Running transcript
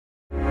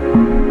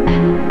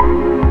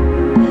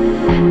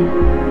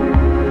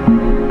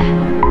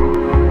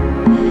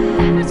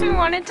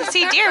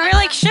deer. We're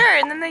like, sure.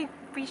 And then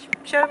we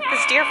showed up at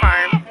this deer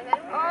farm.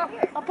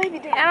 Oh, baby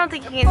deer. I don't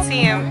think you can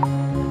see him.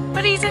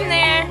 But he's in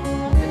there.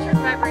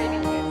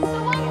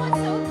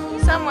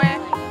 Somewhere.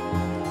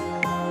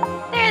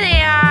 There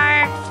they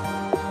are.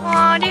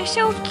 Aw, they're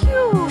so cute.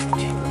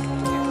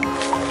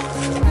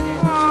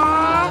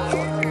 Aww.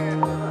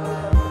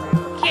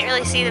 Can't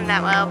really see them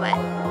that well, but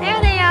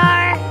there they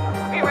are.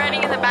 We're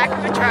riding in the back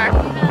of a truck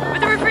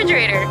with a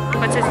refrigerator.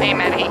 What's his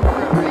name, Evie?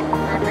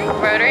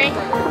 Rotary?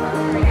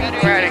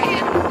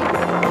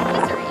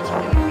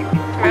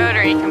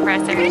 Rotary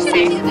compressor, you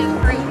see?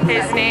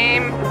 His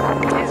name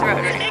is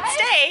Rotary. Next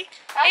day,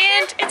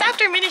 and it's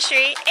after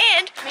ministry,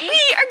 and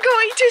we are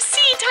going to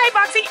see Thai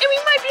boxing, and we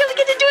might be able to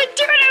get to do it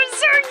too, and I'm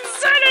so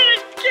excited!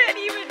 I can't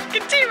even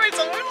contain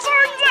myself, I'm so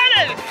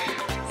excited!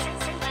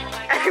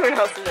 Everyone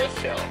else is just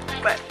chill,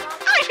 but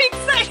I'm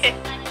excited!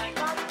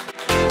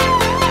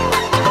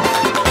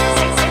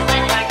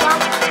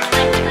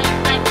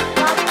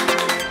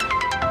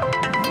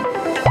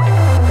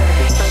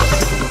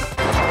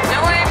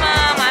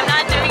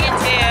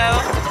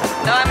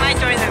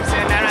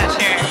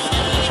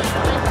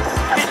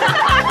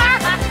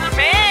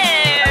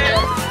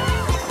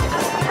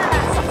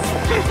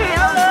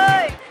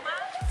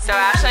 So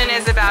Ashlyn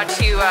is about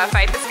to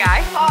fight this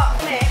guy.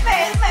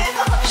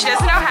 She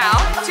doesn't know how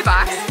to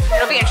box.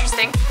 It'll be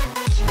interesting.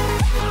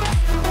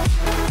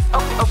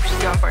 Oh,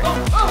 she's going for it.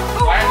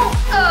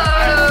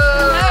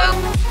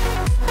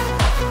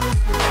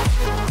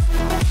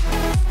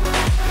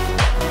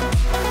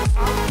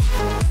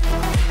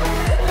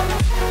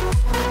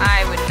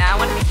 I would not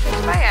want to be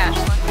kicked by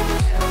Ashlyn.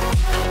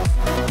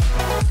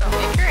 Don't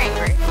make her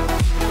angry.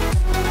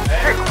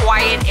 Her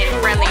quiet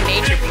and friendly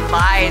nature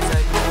belies a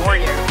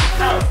warrior.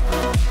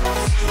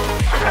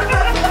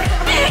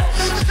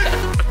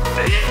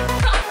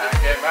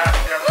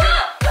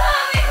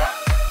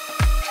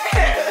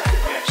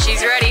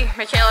 She's ready.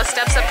 Michaela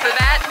steps up for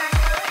that.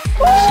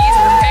 She's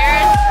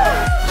prepared.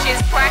 She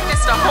has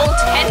practiced a whole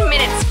 10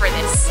 minutes for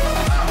this.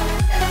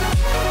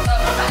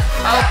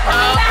 Oh.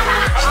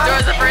 She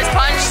throws the first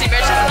punch. She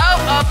misses.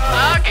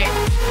 Oh, okay.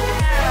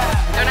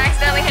 Don't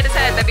accidentally hit his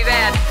head. That'd be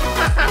bad.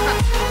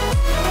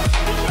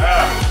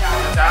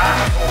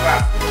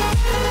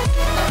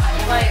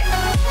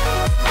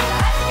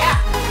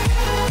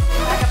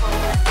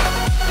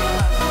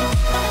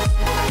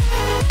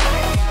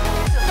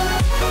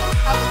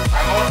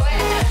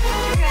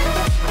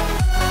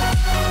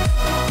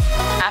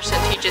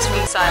 Ashlyn teaches from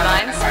the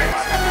sidelines.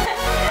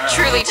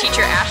 Truly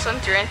teacher Ashlyn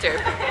through and through.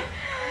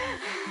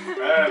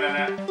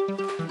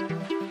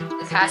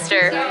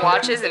 Pastor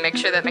watches and makes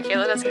sure that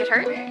Michaela doesn't get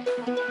hurt.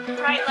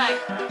 Right leg.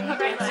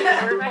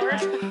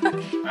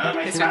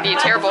 This would be a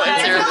terrible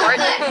incident report.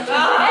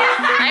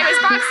 I was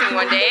boxing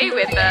one day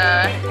with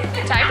a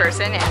Thai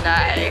person and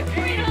I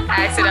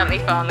accidentally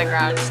fell on the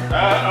ground.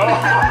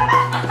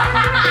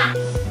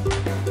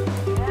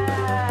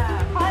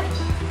 Punch.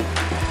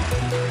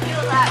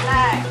 Feel that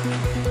leg.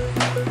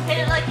 Hit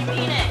it like you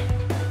mean it.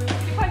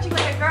 You're punching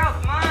like a girl,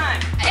 come on.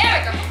 There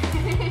we go.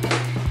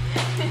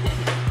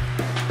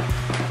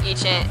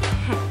 She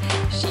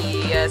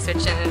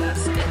switches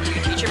into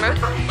teacher mode.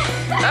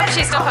 Oh,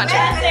 she's still punching.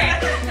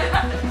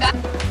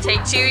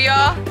 Take two,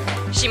 y'all.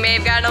 She may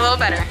have gotten a little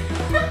better.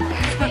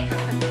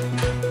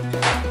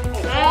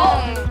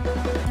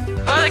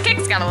 Oh, the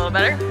kick's got a little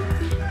better.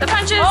 The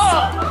punches,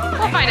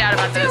 we'll find out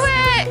about this. Do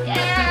it!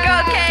 Yeah.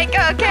 Go, Kate,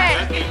 go,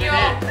 Kate! You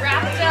all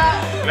wrapped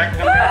up. Oh my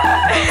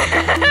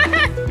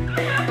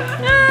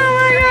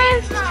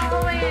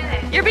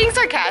gosh. You're being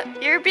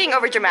sarcastic. You're being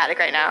overdramatic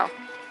right now.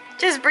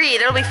 Just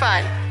breathe, it'll be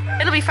fun.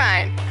 It'll be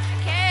fine.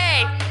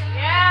 Okay.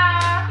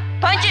 Yeah.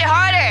 Punch it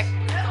harder.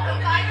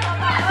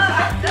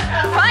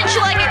 Punch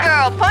like a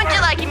girl. Punch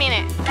it like you mean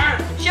it.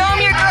 Show them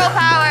your girl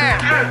power.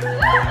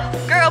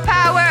 Girl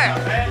power.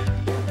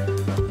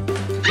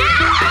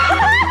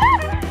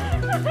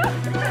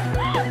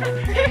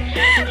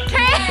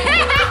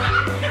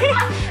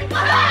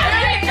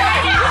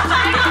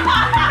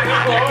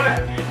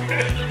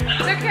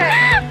 It's okay.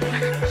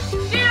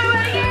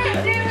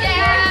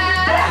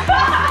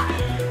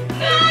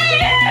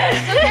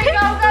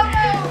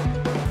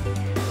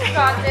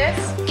 Got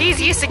this.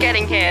 He's used to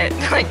getting hit.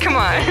 Like, come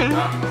on.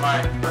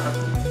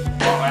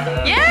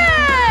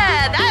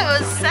 Yeah, that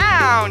was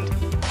sound.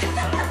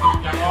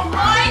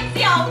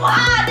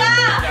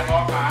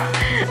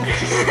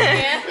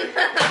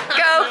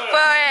 Go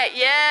for it,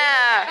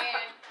 yeah.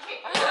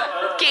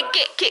 Kick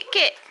it, kick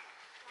it.